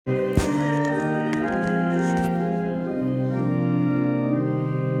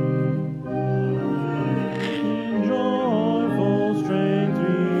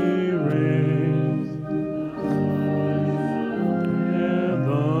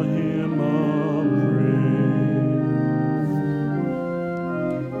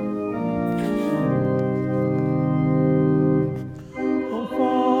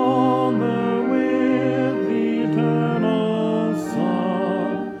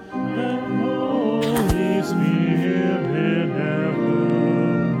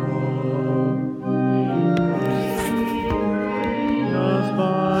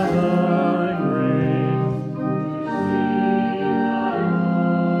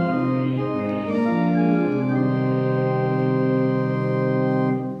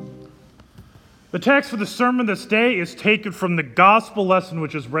The text for the sermon this day is taken from the gospel lesson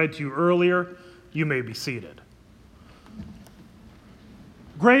which was read to you earlier. You may be seated.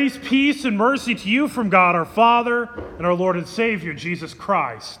 Grace, peace, and mercy to you from God our Father and our Lord and Savior, Jesus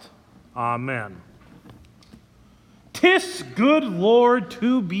Christ. Amen. 'Tis good, Lord,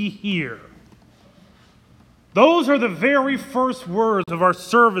 to be here. Those are the very first words of our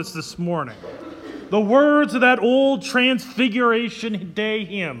service this morning. The words of that old Transfiguration Day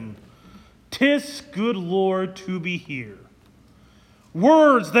hymn. 'Tis good, Lord, to be here.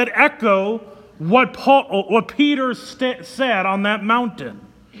 Words that echo what Peter said on that mountain.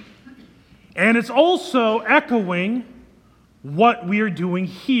 And it's also echoing what we are doing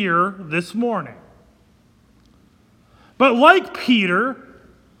here this morning. But like Peter,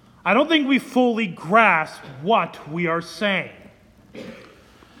 I don't think we fully grasp what we are saying.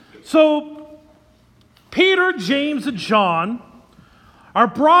 So, Peter, James, and John are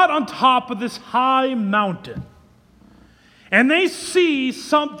brought on top of this high mountain. And they see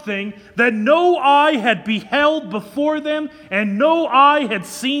something that no eye had beheld before them and no eye had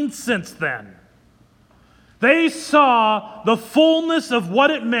seen since then. They saw the fullness of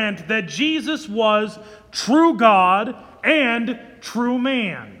what it meant that Jesus was true God and true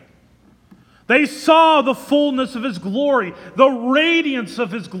man. They saw the fullness of his glory, the radiance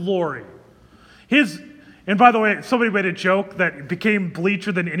of his glory. And by the way, somebody made a joke that it became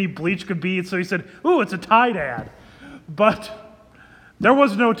bleacher than any bleach could be, and so he said, "Ooh, it's a Tide ad." But there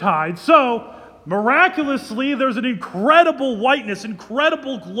was no tide. So, miraculously, there's an incredible whiteness,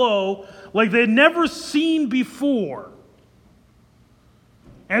 incredible glow, like they had never seen before.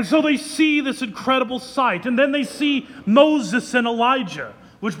 And so they see this incredible sight. And then they see Moses and Elijah,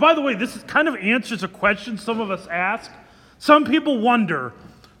 which, by the way, this kind of answers a question some of us ask. Some people wonder,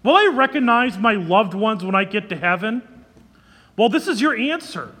 will I recognize my loved ones when I get to heaven? Well, this is your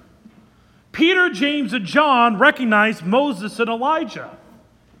answer. Peter, James, and John recognized Moses and Elijah.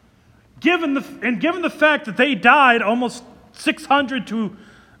 Given the fact that they died almost 600 to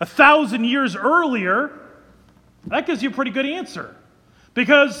 1,000 years earlier, that gives you a pretty good answer.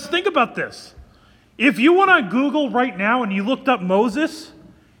 Because think about this. If you went on Google right now and you looked up Moses,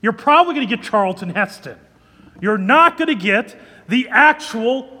 you're probably going to get Charlton Heston. You're not going to get the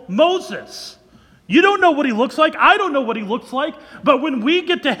actual Moses. You don't know what he looks like. I don't know what he looks like. But when we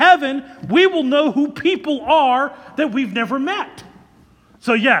get to heaven, we will know who people are that we've never met.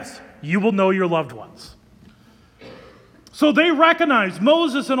 So yes, you will know your loved ones. So they recognize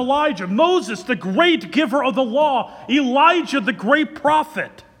Moses and Elijah. Moses, the great giver of the law. Elijah, the great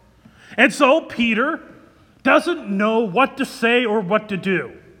prophet. And so Peter doesn't know what to say or what to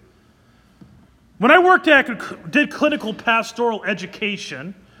do. When I did clinical pastoral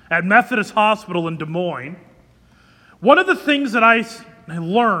education at Methodist Hospital in Des Moines, one of the things that I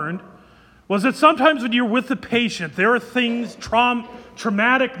learned was that sometimes when you're with the patient, there are things,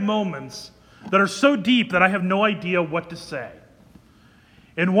 traumatic moments that are so deep that I have no idea what to say.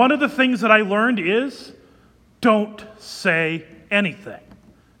 And one of the things that I learned is, don't say anything.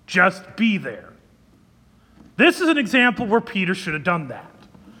 Just be there. This is an example where Peter should have done that.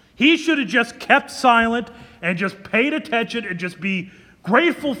 He should have just kept silent and just paid attention and just be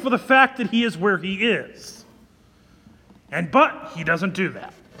grateful for the fact that he is where he is. But he doesn't do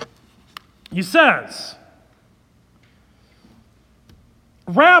that. He says,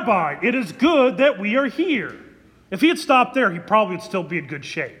 "Rabbi, it is good that we are here." If he had stopped there, he probably would still be in good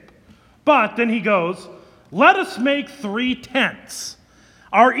shape. But then he goes, "Let us make 3 tents."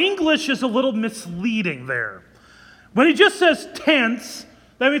 Our English is a little misleading there. When he just says tents,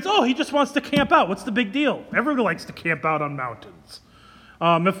 that means, he just wants to camp out. What's the big deal? Everybody likes to camp out on mountains.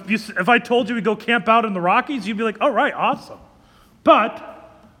 If I told you we go camp out in the Rockies, you'd be like, "All right, awesome." But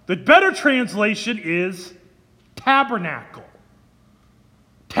the better translation is tabernacle.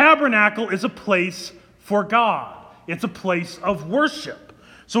 Tabernacle is a place for God. It's a place of worship.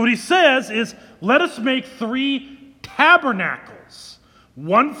 So what he says is, let us make 3 tabernacles.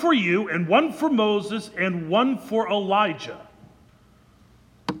 One for you, and one for Moses, and one for Elijah.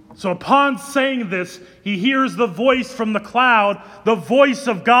 So upon saying this, he hears the voice from the cloud, the voice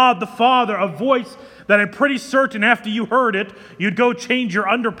of God the Father, a voice that I'm pretty certain after you heard it, you'd go change your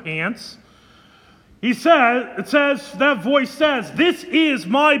underpants. That voice says, "This is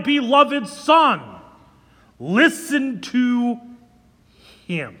my beloved Son. Listen to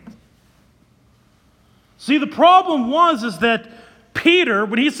him." See, the problem is that Peter,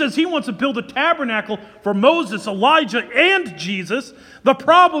 when he says he wants to build a tabernacle for Moses, Elijah, and Jesus, the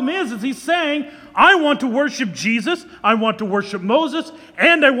problem is he's saying, I want to worship Jesus, I want to worship Moses,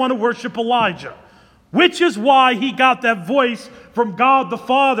 and I want to worship Elijah. Which is why he got that voice from God the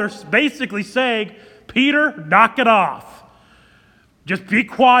Father basically saying, Peter, knock it off. Just be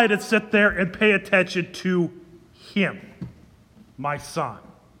quiet and sit there and pay attention to him, my son,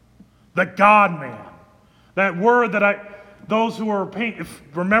 the God-man. That word that those who are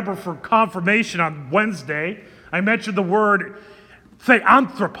remember for confirmation on Wednesday, I mentioned the word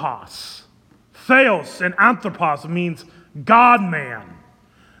theanthropos. Theos and anthropos means God-man.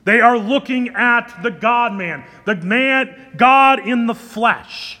 They are looking at the God-man, the man, God in the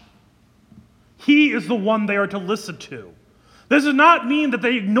flesh. He is the one they are to listen to. This does not mean that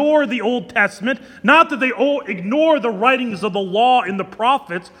they ignore the Old Testament, not that they ignore the writings of the law and the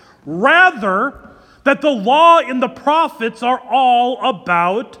prophets, rather that the law and the prophets are all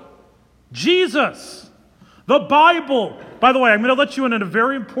about Jesus. The Bible, by the way, I'm going to let you in on a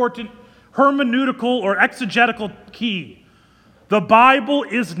very important hermeneutical or exegetical key. The Bible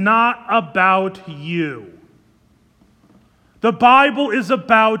is not about you. The Bible is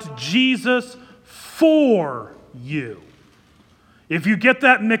about Jesus for you. If you get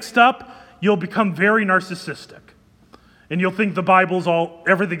that mixed up, you'll become very narcissistic. And you'll think the Bible's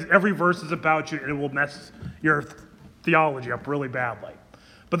every verse is about you, and it will mess your theology up really badly.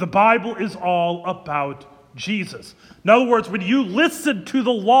 But the Bible is all about Jesus. In other words, when you listen to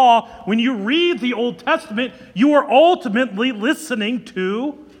the law, when you read the Old Testament, you are ultimately listening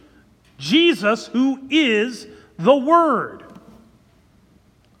to Jesus, who is the Word.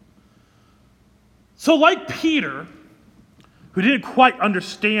 So like Peter, who didn't quite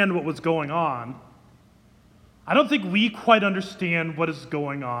understand what was going on, I don't think we quite understand what is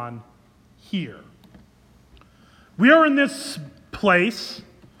going on here. We are in this place,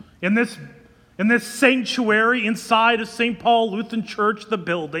 in this sanctuary inside of St. Paul Lutheran Church, the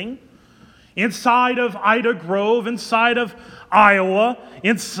building, inside of Ida Grove, inside of Iowa,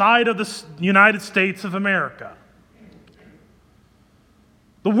 inside of the United States of America.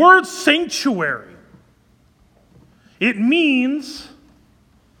 The word sanctuary, it means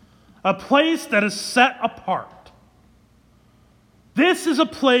a place that is set apart. This is a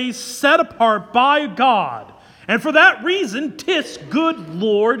place set apart by God. And for that reason, 'tis good,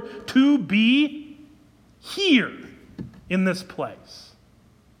 Lord, to be here in this place.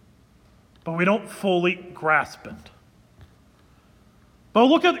 But we don't fully grasp it.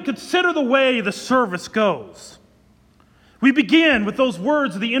 But consider the way the service goes. We begin with those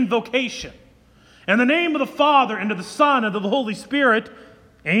words of the invocation. In the name of the Father, and of the Son, and of the Holy Spirit,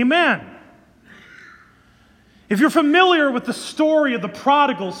 amen. If you're familiar with the story of the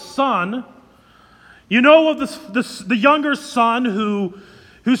prodigal son, you know of the younger son who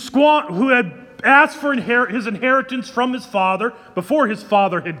had asked for his inheritance from his father before his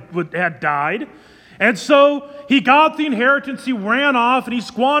father had died. And so he got the inheritance, he ran off, and he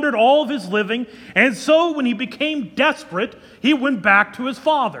squandered all of his living. And so when he became desperate, he went back to his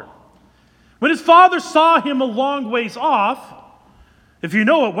father. When his father saw him a long ways off, if you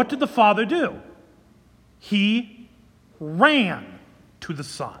know it, what did the father do? He ran to the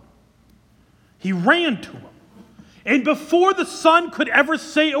son. He ran to him. And before the son could ever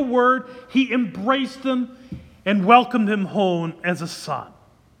say a word, he embraced him and welcomed him home as a son.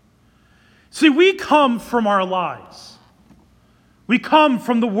 See, we come from our lives. We come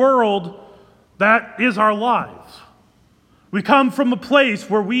from the world that is our lives. We come from a place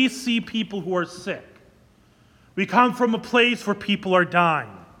where we see people who are sick. We come from a place where people are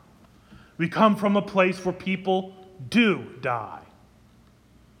dying. We come from a place where people do die.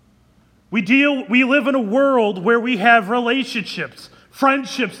 We live in a world where we have relationships,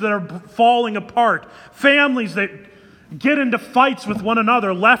 friendships that are falling apart, families that get into fights with one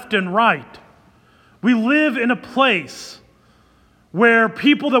another left and right. We live in a place where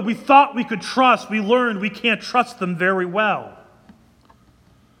people that we thought we could trust, we learned we can't trust them very well.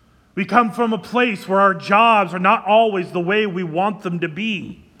 We come from a place where our jobs are not always the way we want them to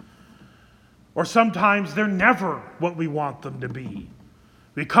be. Or sometimes they're never what we want them to be.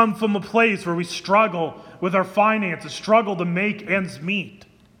 We come from a place where we struggle with our finances, struggle to make ends meet.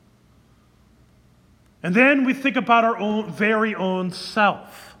 And then we think about our very own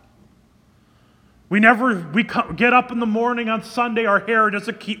self. We get up in the morning on Sunday, our hair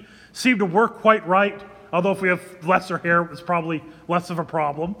doesn't seem to work quite right. Although if we have lesser hair, it's probably less of a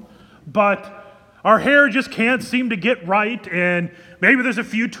problem. But our hair just can't seem to get right, and maybe there's a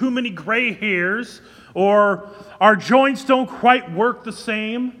few too many gray hairs, or our joints don't quite work the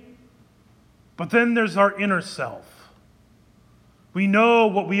same. But then there's our inner self. We know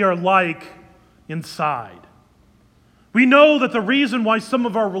what we are like inside. We know that the reason why some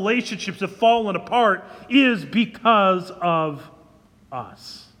of our relationships have fallen apart is because of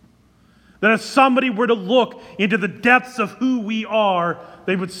us. That if somebody were to look into the depths of who we are,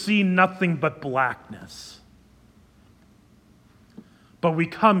 they would see nothing but blackness. But we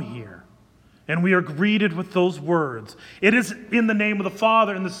come here, and we are greeted with those words. It is in the name of the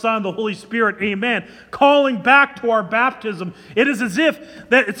Father, and the Son, and the Holy Spirit, amen. Calling back to our baptism. It is as if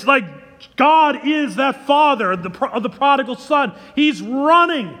that it's like God is that Father of the prodigal son. He's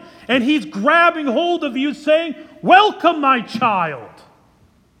running, and He's grabbing hold of you, saying, welcome, my child.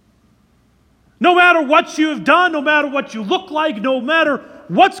 No matter what you have done, no matter what you look like, no matter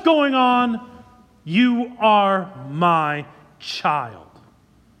what's going on, you are my child.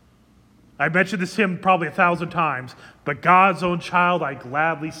 I mentioned this hymn probably 1,000 times, but God's own child, I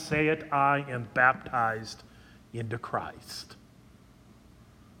gladly say it, I am baptized into Christ.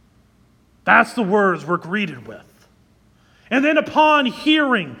 That's the words we're greeted with. And then upon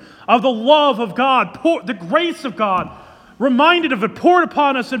hearing of the love of God, the grace of God, reminded of it, poured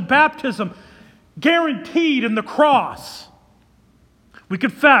upon us in baptism, guaranteed in the cross, we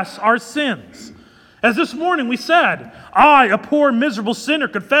confess our sins. As this morning we said, I, a poor miserable sinner,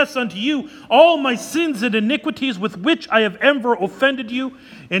 confess unto you all my sins and iniquities with which I have ever offended you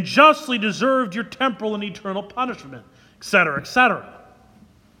and justly deserved your temporal and eternal punishment, etc., etc.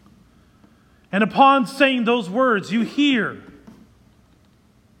 And upon saying those words, you hear.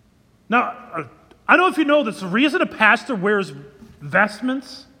 Now, I don't know if you know this, the reason a pastor wears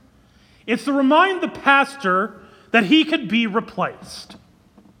vestments, it's to remind the pastor that he could be replaced.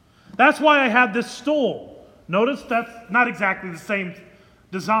 That's why I had this stole. Notice that's not exactly the same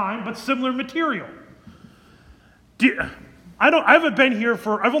design, but similar material. I've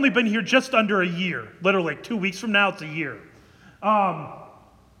only been here just under a year. Literally, 2 weeks from now, it's a year.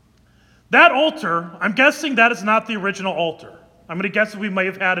 That altar, I'm guessing that is not the original altar. I'm going to guess that we may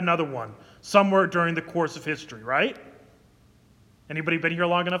have had another one somewhere during the course of history, right? Anybody been here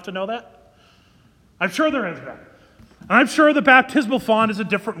long enough to know that? I'm sure there has been. And I'm sure the baptismal font is a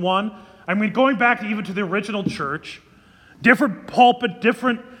different one. I mean, going back even to the original church, different pulpit,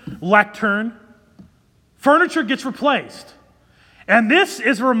 different lectern, furniture gets replaced. And this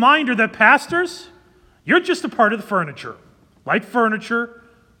is a reminder that pastors, you're just a part of the furniture. Like furniture,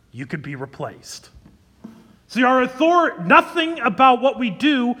 you could be replaced. See, our authority, nothing about what we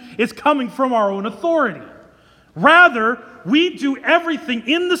do is coming from our own authority. Rather, we do everything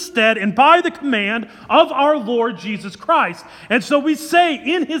in the stead and by the command of our Lord Jesus Christ. And so we say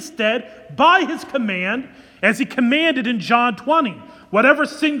in His stead, by His command, as He commanded in John 20, whatever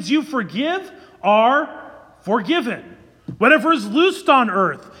sins you forgive are forgiven. Whatever is loosed on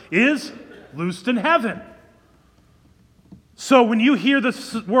earth is loosed in heaven. So when you hear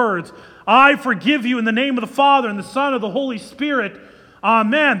the words, I forgive you in the name of the Father and the Son and the Holy Spirit,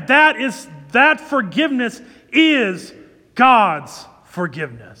 amen, that forgiveness is God's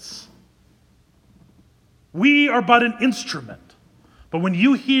forgiveness. We are but an instrument. But when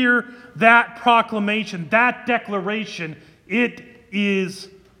you hear that proclamation, that declaration, it is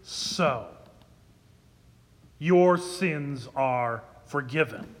so. Your sins are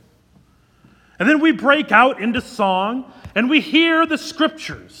forgiven. And then we break out into song and we hear the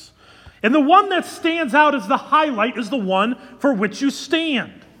scriptures. And the one that stands out as the highlight is the one for which you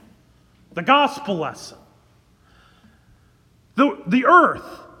stand. The gospel lesson. The earth,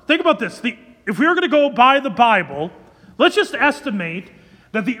 think about this. If we were going to go by the Bible, let's just estimate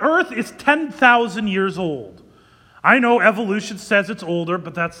that the earth is 10,000 years old. I know evolution says it's older,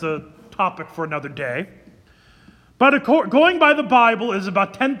 but that's a topic for another day. But going by the Bible is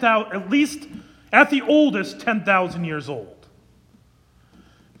about 10,000, at least at the oldest, 10,000 years old.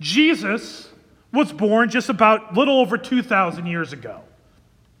 Jesus was born just about little over 2,000 years ago.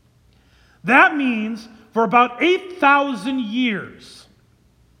 That means for about 8,000 years,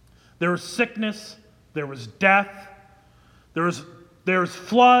 there was sickness, there was death, there was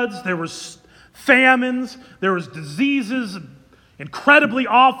floods, there was famines, there was diseases, incredibly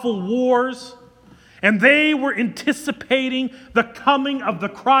awful wars, and they were anticipating the coming of the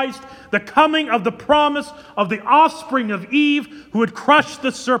Christ, the coming of the promise of the offspring of Eve who would crush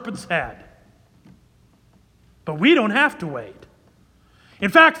the serpent's head. But we don't have to wait. In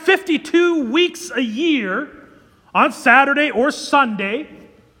fact, 52 weeks a year on Saturday or Sunday,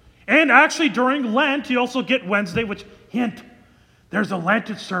 and actually during Lent, you also get Wednesday, which, hint, there's a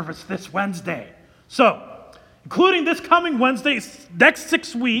Lenten service this Wednesday. So, including this coming Wednesday, next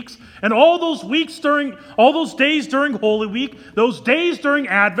 6 weeks, and all those days during Holy Week, those days during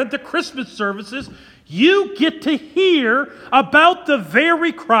Advent, the Christmas services, you get to hear about the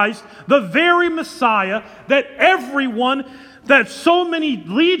very Christ, the very Messiah that so many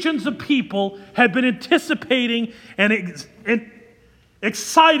legions of people had been anticipating and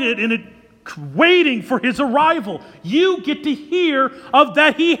excited and waiting for his arrival. You get to hear of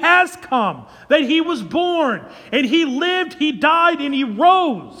that he has come, that he was born, and he lived, he died, and he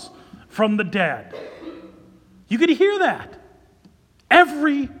rose from the dead. You get to hear that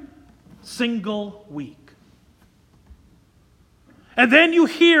every single week. And then you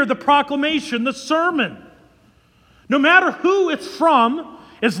hear the proclamation, the sermon. No matter who it's from,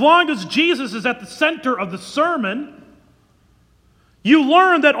 as long as Jesus is at the center of the sermon, you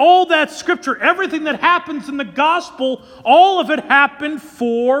learn that all that scripture, everything that happens in the gospel, all of it happened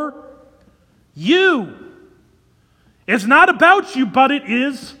for you. It's not about you, but it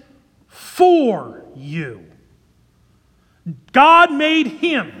is for you. God made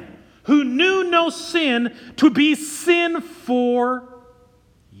him who knew no sin to be sin for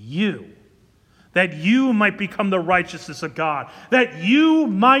you, that you might become the righteousness of God, that you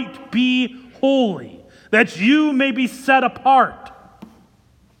might be holy, that you may be set apart.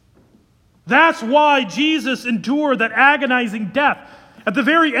 That's why Jesus endured that agonizing death. At the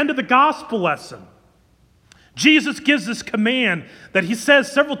very end of the gospel lesson, Jesus gives this command that he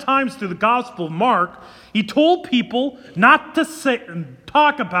says several times through the Gospel of Mark. He told people not to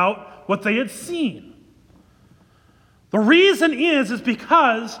talk about what they had seen. The reason is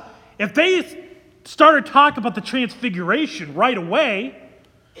because if they started talking about the transfiguration right away,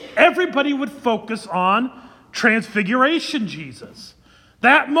 everybody would focus on transfiguration Jesus.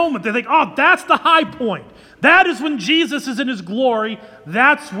 That moment, they think, oh, that's the high point. That is when Jesus is in his glory.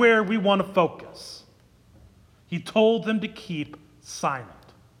 That's where we want to focus. He told them to keep silent.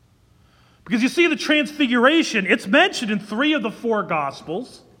 Because you see, the transfiguration, it's mentioned in 3 of the 4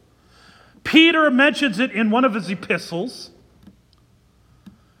 Gospels. Peter mentions it in one of his epistles.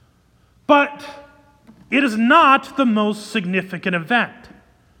 But it is not the most significant event.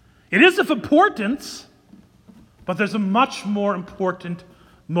 It is of importance, but there's a much more important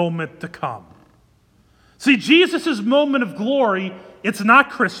moment to come. See, Jesus' moment of glory, it's not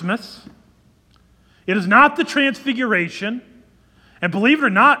Christmas. It is not the transfiguration. And believe it or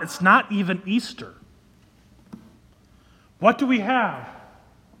not, it's not even Easter. What do we have?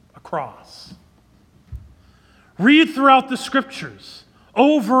 A cross. Read throughout the scriptures,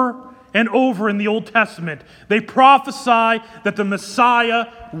 over and over in the Old Testament. They prophesy that the Messiah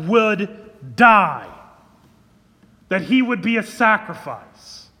would die, that he would be a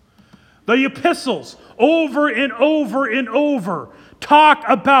sacrifice. The epistles, over and over and over, talk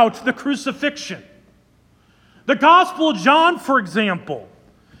about the crucifixion. The Gospel of John, for example,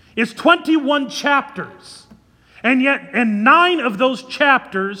 is 21 chapters, and 9 of those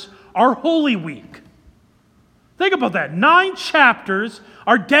chapters are Holy Week. Think about that. 9 chapters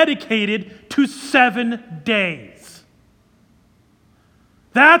are dedicated to 7 days.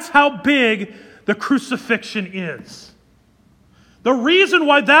 That's how big the crucifixion is. The reason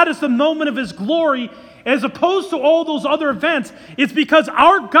why that is the moment of his glory, as opposed to all those other events, is because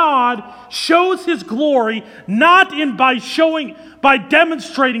our God shows his glory not by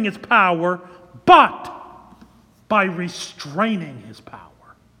demonstrating his power, but by restraining his power.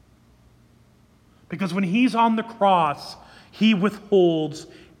 Because when he's on the cross, he withholds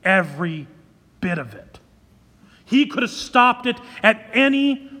every bit of it. He could have stopped it at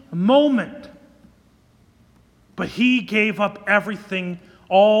any moment. But he gave up everything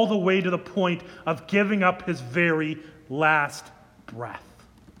all the way to the point of giving up his very last breath.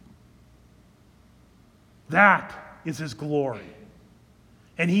 That is his glory.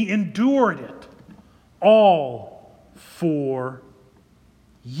 And he endured it all for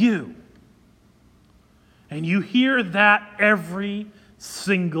you. And you hear that every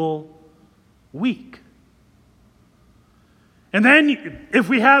single week. And then if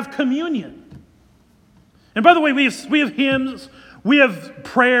we have communion. And by the way, we have hymns, we have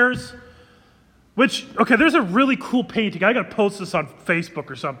prayers, there's a really cool painting. I got to post this on Facebook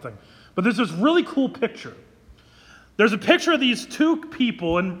or something. But there's this really cool picture. There's a picture of these 2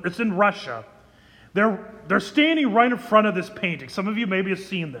 people, and it's in Russia. They're standing right in front of this painting. Some of you maybe have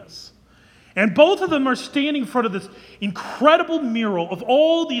seen this. And both of them are standing in front of this incredible mural of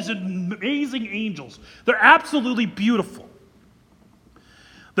all these amazing angels. They're absolutely beautiful.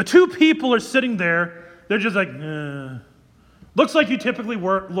 The 2 people are sitting there. They're just like, looks like you typically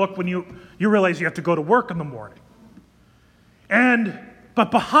look when you realize you have to go to work in the morning.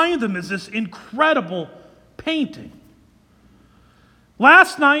 But behind them is this incredible painting.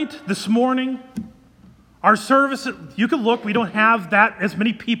 Last night, this morning, our service, you can look, we don't have that as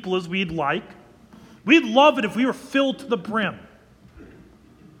many people as we'd like. We'd love it if we were filled to the brim.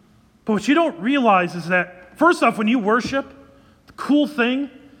 But what you don't realize is that, first off, when you worship, the cool thing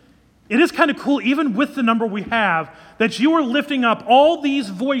it is kind of cool, even with the number we have, that you are lifting up all these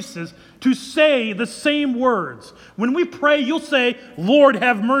voices to say the same words. When we pray, you'll say, Lord,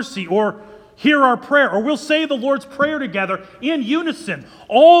 have mercy, or hear our prayer, or we'll say the Lord's Prayer together in unison.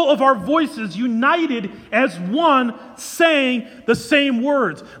 All of our voices united as one, saying the same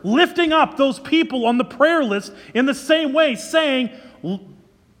words, lifting up those people on the prayer list in the same way, saying,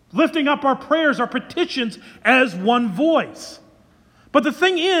 lifting up our prayers, our petitions as one voice. But the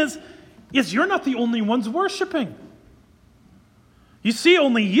thing is you're not the only ones worshiping. You see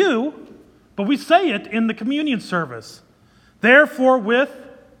only you, but we say it in the communion service. Therefore, with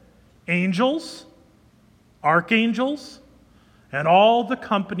angels, archangels, and all the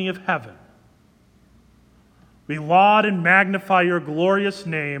company of heaven, we laud and magnify your glorious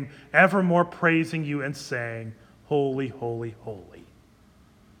name, evermore praising you and saying, Holy, holy, holy.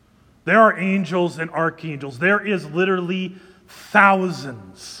 There are angels and archangels. There is literally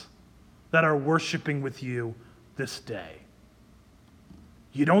thousands that are worshiping with you this day.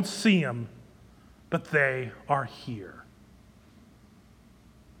 You don't see them, but they are here.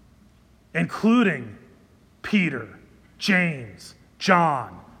 Including Peter, James,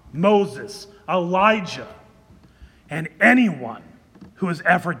 John, Moses, Elijah, and anyone who has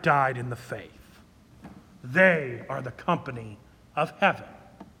ever died in the faith. They are the company of heaven.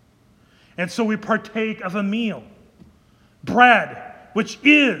 And so we partake of a meal, bread, which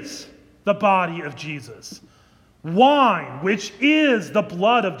is the body of Jesus, wine, which is the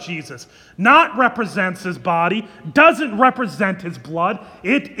blood of Jesus, not represents his body, doesn't represent his blood.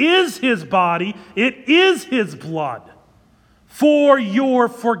 It is his body. It is his blood for your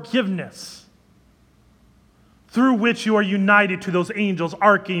forgiveness, through which you are united to those angels,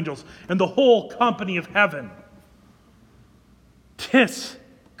 archangels, and the whole company of heaven. 'Tis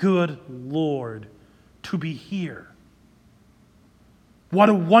good Lord to be here. What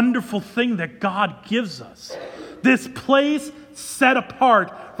a wonderful thing that God gives us. This place set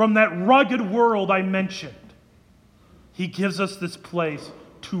apart from that rugged world I mentioned. He gives us this place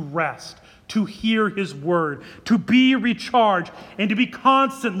to rest, to hear his word, to be recharged, and to be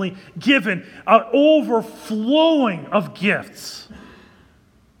constantly given an overflowing of gifts.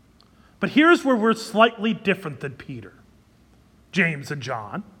 But here's where we're slightly different than Peter, James, and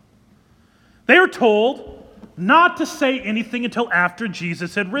John. They are told not to say anything until after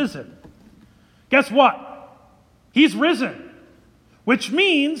Jesus had risen. Guess what? He's risen. Which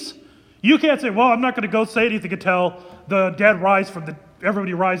means you can't say, well, I'm not going to go say anything until the dead rise from the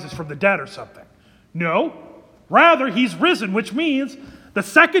everybody rises from the dead or something. No. Rather, he's risen, which means the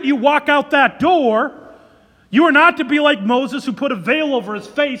second you walk out that door, you are not to be like Moses, who put a veil over his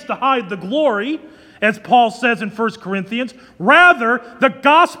face to hide the glory, as Paul says in 1 Corinthians. Rather, the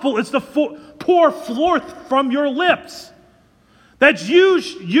gospel is to pour forth from your lips. That you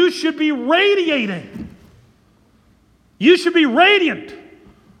should be radiating. You should be radiant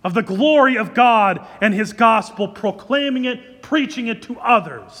of the glory of God and his gospel, proclaiming it, preaching it to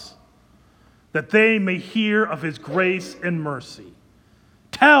others, that they may hear of his grace and mercy.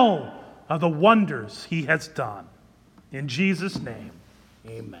 Tell of the wonders he has done. In Jesus' name,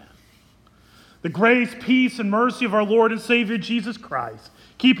 amen. The grace, peace, and mercy of our Lord and Savior Jesus Christ,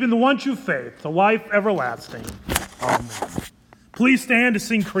 keeping the one true faith to life everlasting. Amen. Please stand to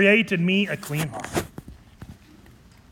sing Create in Me a Clean Heart.